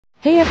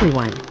Hey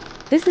everyone!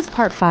 This is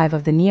part 5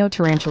 of the Neo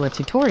Tarantula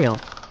tutorial.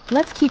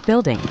 Let's keep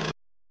building.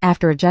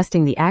 After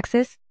adjusting the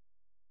axis,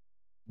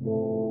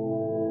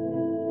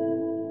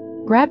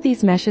 grab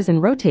these meshes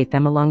and rotate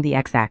them along the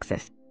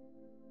x-axis.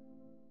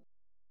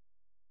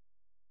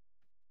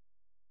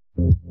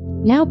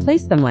 Now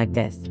place them like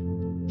this.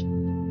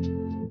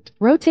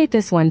 Rotate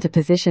this one to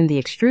position the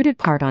extruded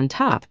part on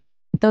top,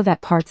 though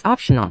that part's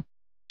optional.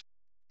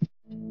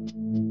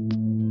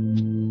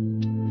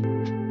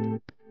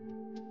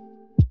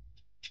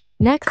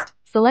 Next,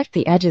 select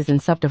the edges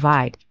and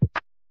subdivide.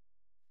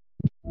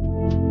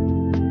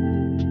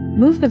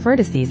 Move the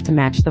vertices to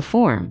match the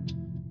form.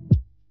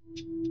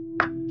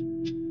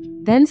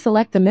 Then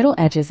select the middle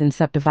edges and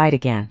subdivide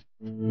again,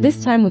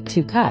 this time with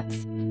 2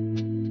 cuts.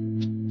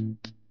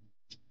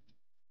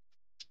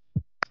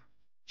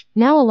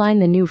 Now align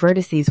the new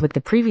vertices with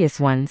the previous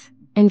ones,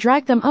 and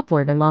drag them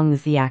upward along the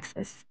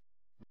z-axis.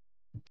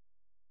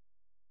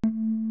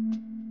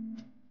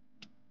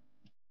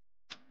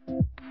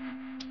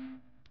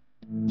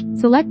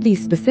 Select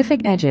these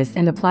specific edges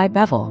and apply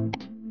bevel.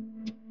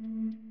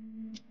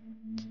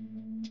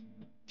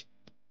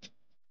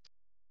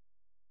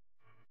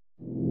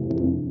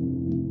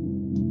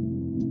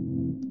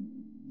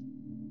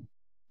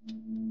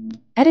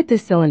 Edit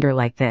this cylinder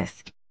like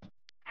this.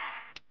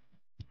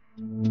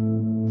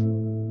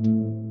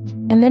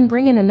 And then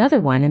bring in another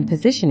one and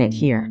position it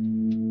here.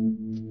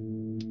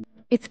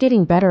 It's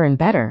getting better and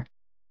better,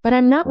 but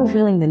I'm not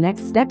revealing the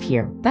next step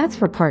here. That's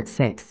for part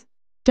 6.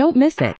 Don't miss it.